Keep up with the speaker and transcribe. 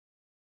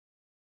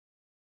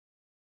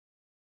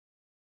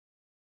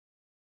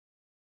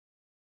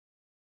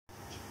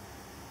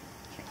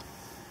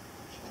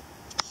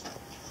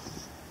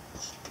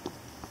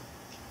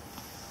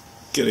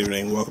Good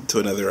evening. Welcome to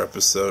another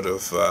episode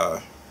of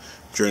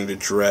Journey to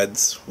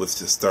Dreads with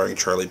starring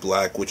Charlie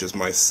Black, which is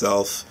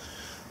myself.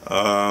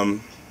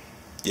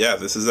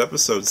 This is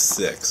episode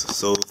 6.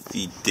 So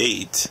the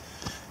date,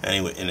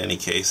 anyway, in any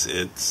case,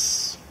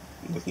 it's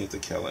looking at the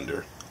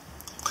calendar.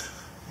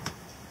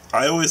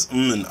 I always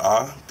and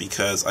ah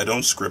because I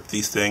don't script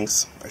these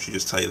things. I should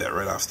just tell you that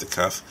right off the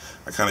cuff.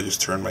 I kind of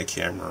just turn my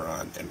camera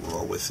on and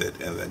roll with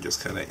it and then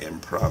just kind of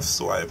improv,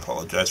 so I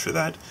apologize for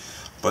that.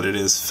 But it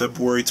is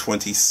February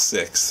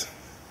 26th,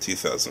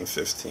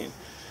 2015.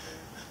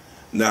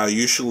 Now,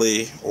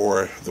 usually,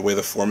 or the way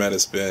the format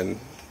has been,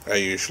 I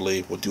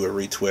usually will do a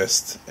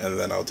retwist, and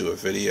then I'll do a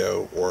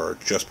video, or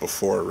just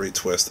before a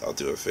retwist, I'll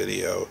do a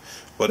video.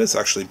 But it's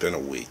actually been a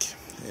week.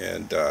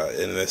 And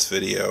in this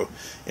video,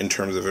 in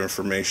terms of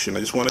information, I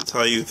just want to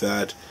tell you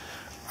that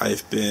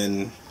I've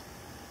been,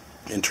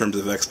 in terms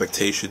of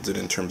expectations and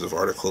in terms of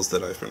articles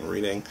that I've been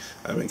reading,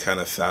 I've been kind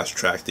of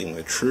fast-tracking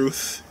the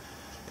truth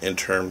in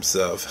terms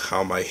of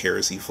how my hair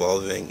is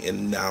evolving.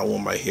 And now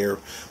when my hair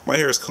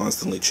is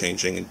constantly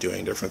changing and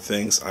doing different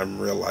things,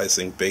 I'm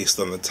realizing, based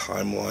on the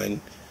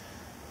timeline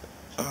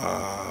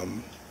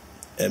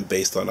and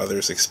based on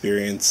others'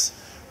 experience,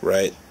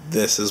 right,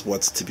 this is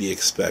what's to be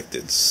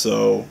expected.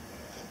 So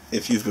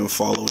if you've been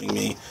following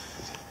me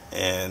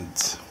and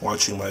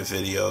watching my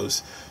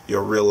videos,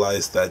 you'll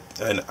realize that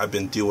I've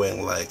been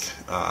doing like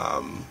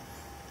comb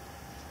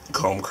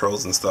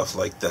curls and stuff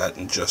like that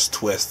and just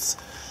twists.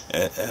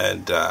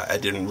 And I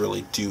didn't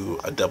really do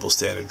a double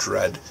standard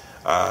dread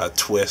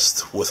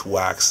twist with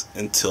wax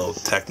until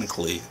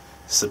technically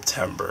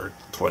September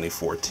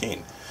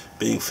 2014.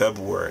 Being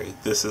February,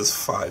 this is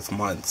 5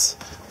 months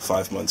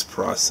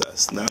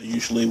process. Now,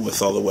 usually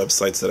with all the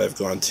websites that I've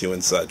gone to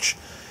and such,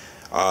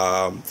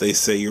 they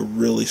say you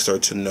really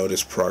start to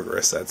notice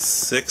progress at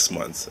 6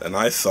 months. And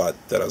I thought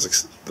that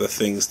the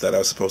things that I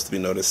was supposed to be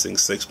noticing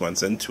 6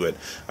 months into it,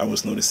 I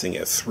was noticing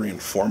at 3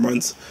 and 4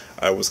 months.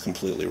 I was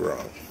completely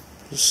wrong.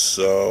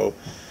 So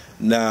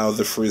now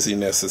the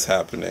frizziness is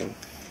happening.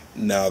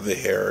 Now the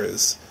hair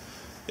is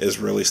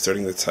really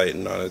starting to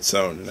tighten on its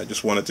own. And I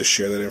just wanted to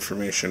share that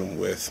information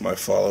with my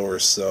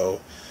followers so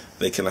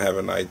they can have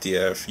an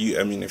idea, if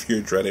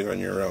you're dreading on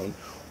your own,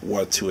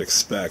 what to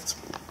expect.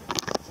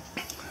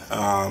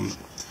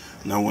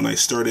 Now when I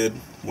started,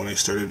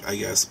 I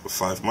guess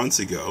 5 months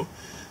ago,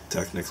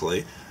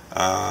 technically,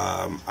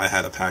 I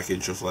had a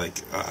package of like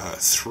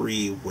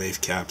 3 wave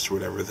caps or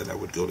whatever that I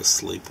would go to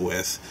sleep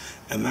with,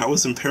 and that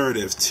was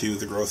imperative to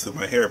the growth of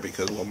my hair,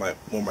 because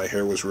when my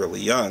hair was really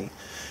young,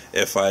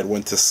 if I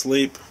went to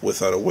sleep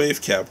without a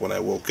wave cap, when I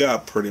woke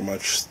up, pretty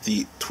much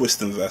the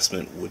twist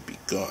investment would be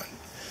gone.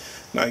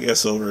 Now, I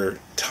guess over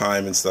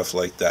time and stuff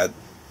like that,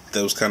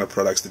 those kind of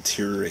products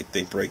deteriorate,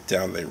 they break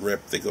down, they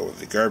rip, they go in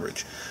the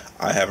garbage.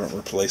 I haven't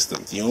replaced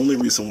them. The only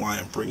reason why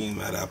I'm bringing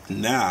that up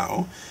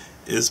now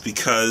is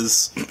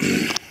because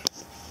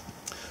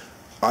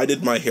I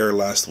did my hair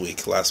last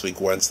week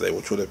Wednesday,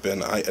 which would have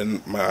been,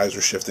 and my eyes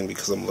are shifting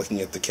because I'm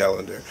looking at the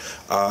calendar,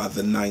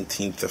 the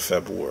 19th of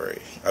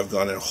February. I've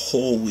gone a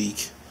whole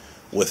week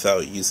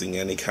without using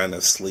any kind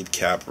of sleep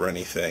cap or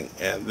anything,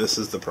 and this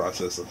is the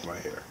process of my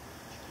hair.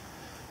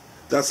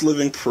 That's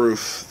living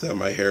proof that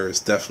my hair is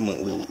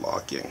definitely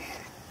locking,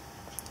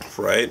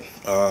 right?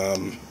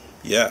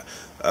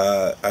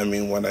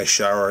 When I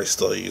shower, I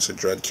still use a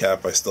dread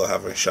cap. I still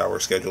have a shower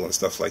schedule and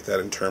stuff like that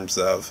in terms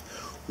of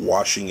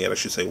washing it. I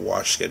should say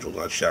wash schedule,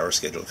 not shower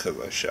schedule, because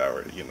I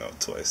shower,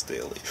 twice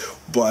daily.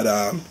 But,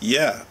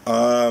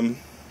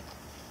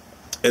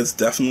 it's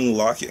definitely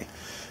locking.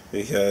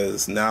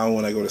 Because now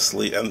when I go to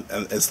sleep, and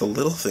it's the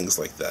little things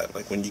like that.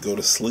 Like when you go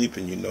to sleep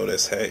and you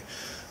notice, hey,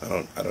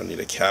 I don't need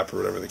a cap or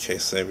whatever the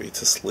case may be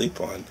to sleep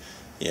on,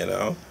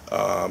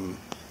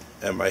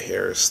 and my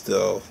hair is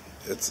still,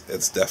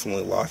 it's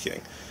definitely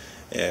locking.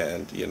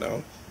 And,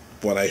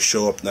 when I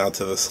show up now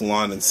to the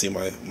salon and see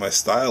my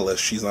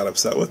stylist, she's not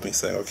upset with me,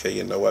 saying, okay,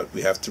 you know what,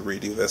 we have to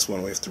redo this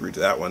one, we have to redo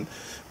that one,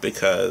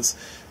 because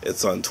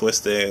it's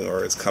untwisting,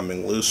 or it's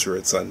coming loose, or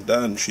it's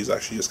undone. She's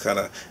actually just kind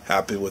of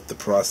happy with the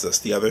process.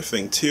 The other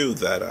thing, too,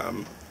 that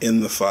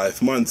in the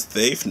 5 months,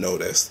 they've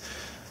noticed,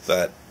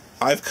 that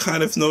I've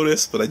kind of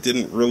noticed, but I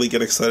didn't really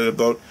get excited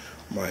about,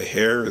 my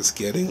hair is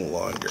getting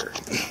longer.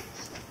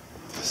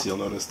 So you'll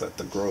notice that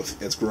the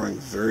growth, it's growing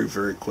very,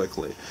 very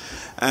quickly.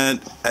 And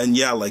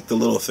yeah, like the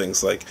little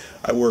things, like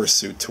I wear a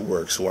suit to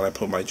work, so when I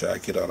put my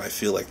jacket on, I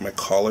feel like my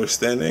collar's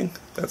standing.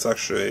 That's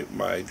actually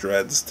my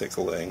dreads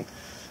tickling,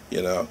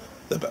 the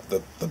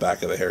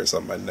back of the hairs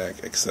on my neck,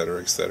 etc.,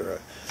 etc.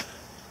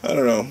 I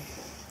don't know.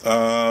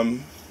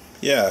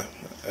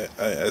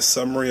 A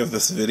summary of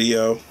this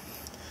video,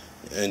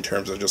 in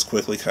terms of just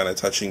quickly kind of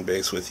touching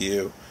base with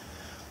you,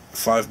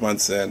 5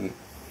 months in,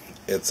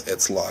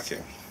 it's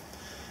locking.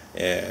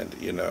 And,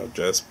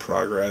 just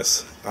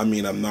progress. I'm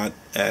not,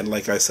 and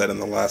like I said in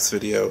the last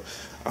video,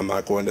 I'm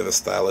not going to the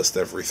stylist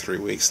every 3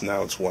 weeks.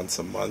 Now it's once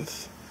a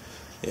month,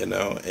 and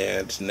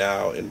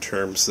now in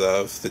terms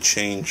of the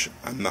change,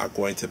 I'm not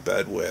going to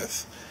bed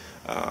with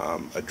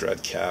a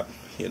dread cap,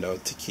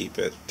 to keep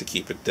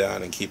it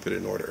down and keep it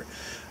in order.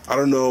 I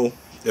don't know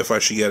if I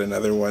should get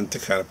another one to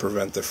kind of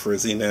prevent the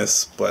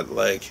frizziness, but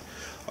like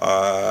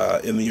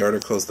in the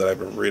articles that I've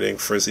been reading,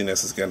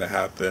 frizziness is going to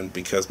happen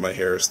because my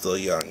hair is still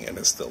young and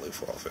it's still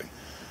evolving.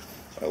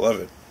 I love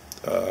it.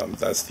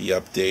 That's the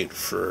update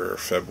for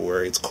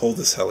February. It's cold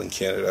as hell in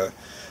Canada.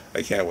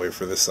 I can't wait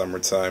for the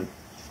summertime,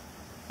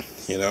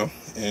 you know.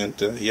 And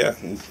yeah,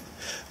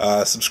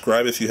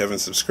 subscribe if you haven't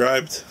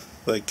subscribed.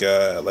 Like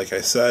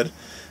I said,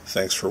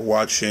 thanks for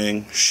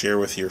watching. Share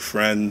with your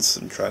friends.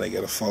 I'm trying to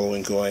get a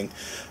following going.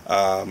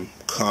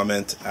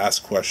 Comment,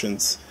 ask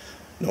questions.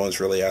 No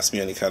one's really asked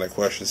me any kind of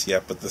questions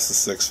yet, but this is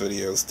 6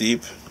 videos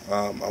deep.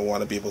 I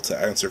want to be able to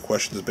answer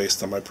questions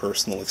based on my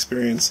personal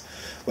experience.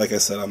 Like I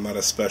said, I'm not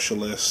a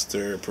specialist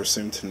or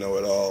presumed to know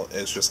it all.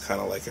 It's just kind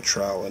of like a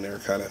trial and error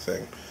kind of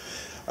thing.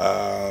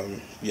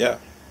 Yeah.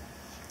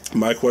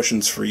 My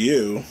questions for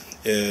you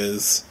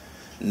is,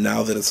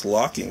 now that it's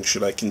locking,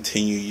 should I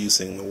continue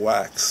using the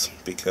wax?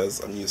 Because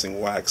I'm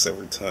using wax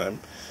every time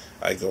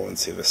I go and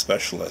see the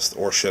specialist.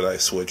 Or should I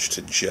switch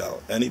to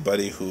gel?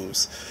 Anybody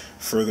who's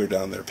further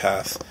down their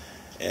path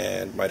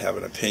and might have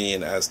an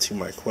opinion as to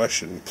my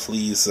question,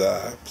 please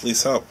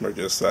help, or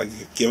just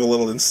give a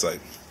little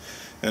insight.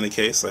 In any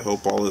case, I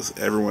hope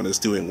everyone is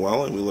doing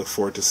well, and we look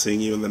forward to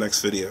seeing you in the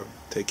next video.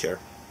 Take care.